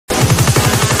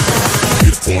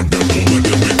Hello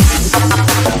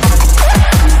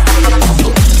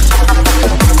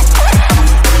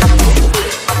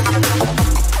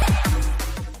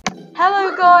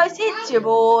guys, it's your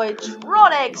boy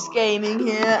Tronix Gaming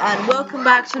here, and welcome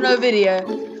back to another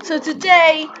video. So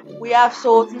today we have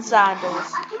Swords and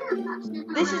Sandals.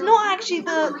 This is not actually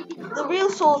the real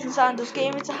Swords and Sandals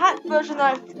game. It's a hacked version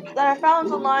that I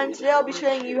found online. Today I'll be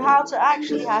showing you how to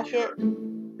actually hack it.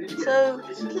 So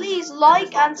please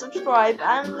like and subscribe,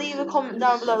 and leave a comment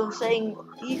down below saying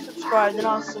you subscribed and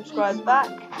I'll subscribe back.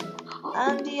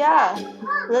 And yeah,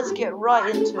 let's get right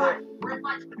into it.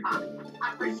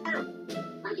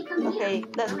 Okay,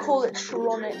 let's call it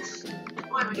Tronix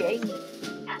Game.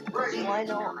 Why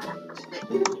not?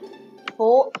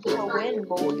 Fought to win,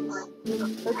 boys.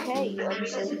 Okay,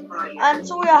 I'm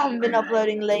sorry I haven't been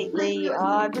uploading lately.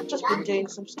 I've just been doing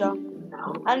some stuff.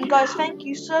 And guys, thank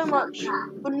you so much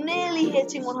for nearly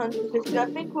hitting 150. I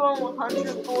think we're on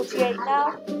 148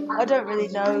 now. I don't really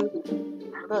know.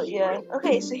 But yeah.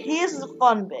 Okay, so here's the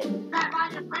fun bit.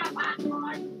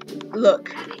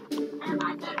 Look.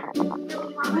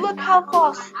 Look how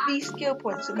fast these skill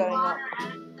points are going up.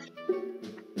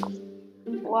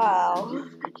 Wow.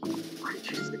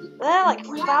 They're like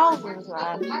thousands,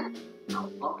 man.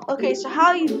 Okay, so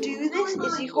how you do this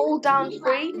is you hold down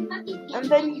 3, and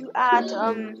then you add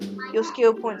your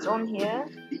skill points on here.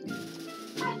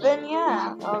 Then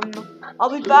yeah, I'll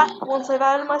be back once I've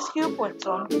added my skill points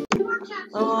on.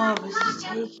 Oh, this is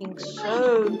taking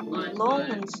so long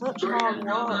and such hard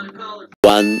work.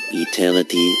 One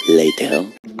eternity later.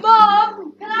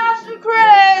 Mom, can I have some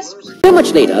crisps? So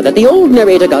much later that the old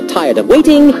narrator got tired of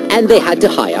waiting and they had to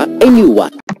hire a new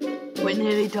one. We're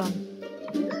nearly done.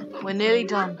 We're nearly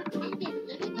done.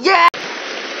 Yeah!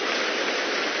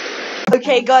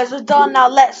 Okay guys, we're done now.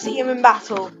 Let's see him in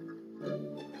battle.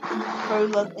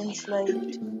 Prologue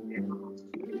enslaved.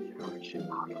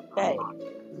 Okay.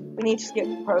 We need to skip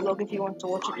the prologue. If you want to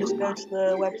watch it, just go to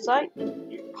the website.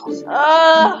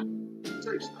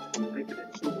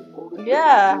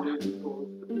 Yeah.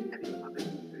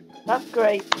 That's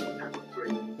great.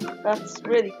 That's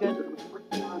really good.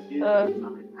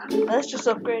 Let's just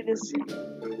upgrade this.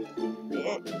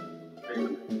 Yeah.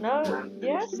 No?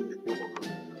 Yes?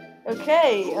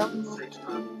 Okay,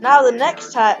 now the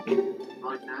next hack.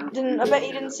 I bet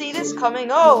you didn't see this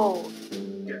coming. Oh!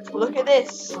 Look at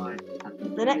this.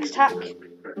 The next hack.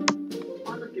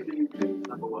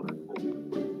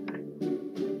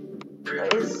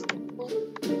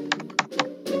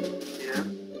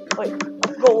 Wait, I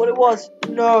forgot what it was.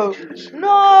 No.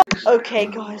 No! Okay,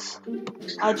 guys.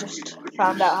 I just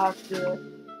found out how to do it.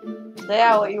 So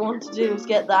yeah, what you want to do is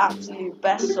get the absolute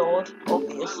best sword,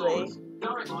 obviously.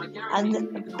 And the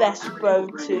best bow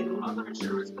too.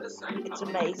 It's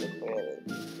amazing, really.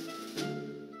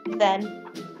 Then,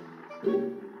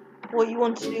 what you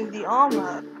want to do with the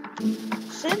armor,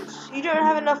 since you don't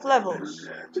have enough levels,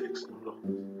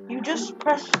 you just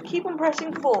keep on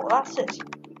pressing 4. That's it.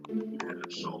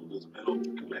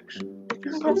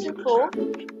 Keep on pressing 4.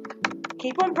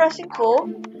 Keep on pressing 4.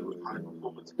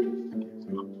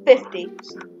 50.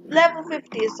 Level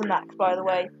 50 is the max, by the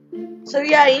way. So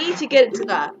yeah, you need to get it to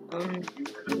that.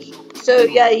 So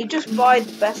yeah, you just buy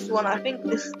the best one. I think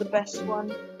this is the best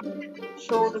one.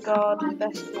 Shoulder guard,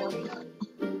 best one.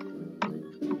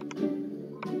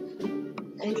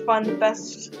 I need to find the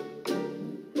best.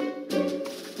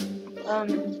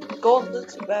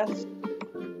 Gauntlets are best.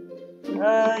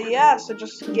 Yeah, so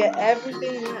just get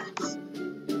everything that's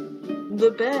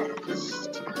the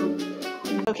best.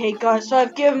 Okay guys, so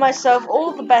I've given myself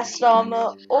all the best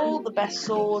armor, all the best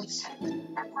swords,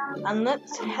 and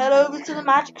let's head over to the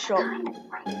magic shop.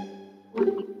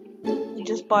 You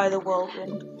just buy the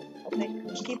whirlwind. I think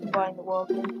just keep buying the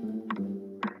whirlwind.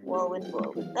 Whirlwind.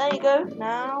 There you go.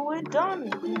 Now we're done.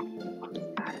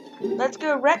 Let's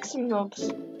go wreck some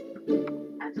mobs.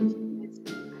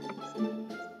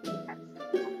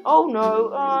 Oh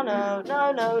no! Oh no!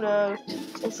 No! No! No!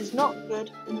 This is not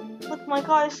good. Look, my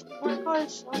guys.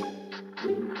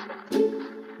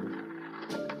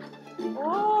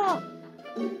 Oh!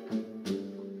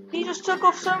 He just took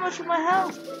off so much of my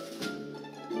health.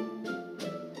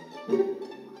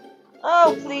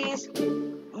 Oh, please.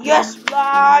 Yes,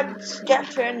 lads!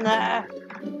 Get in there.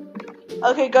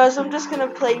 Okay, guys, I'm just gonna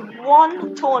play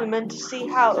one tournament to see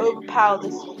how overpowered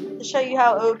this is. To show you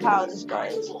how overpowered this guy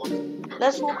is.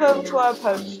 Let's walk over to our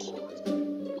opponent.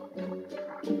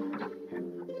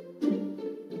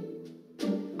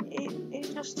 He's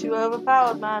just too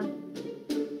overpowered, man.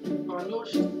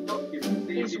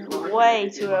 He's way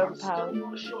too overpowered.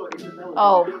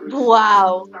 Oh,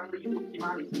 wow.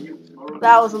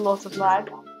 That was a lot of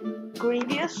lag.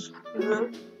 grievous.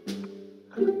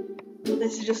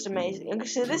 This is just amazing. Okay,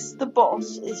 so this is the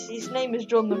boss. His name is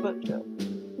John the Butcher.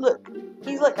 Look,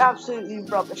 he's like absolutely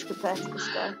rubbish compared to this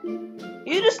guy.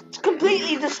 You just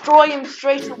completely destroy him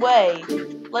straight away.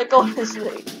 Like,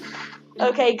 honestly.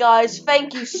 Okay, guys,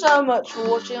 thank you so much for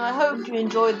watching. I hope you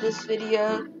enjoyed this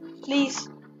video. Please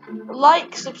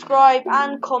like, subscribe,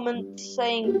 and comment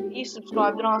saying you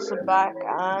subscribed and I'll sub back.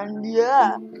 And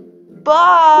yeah,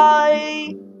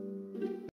 bye!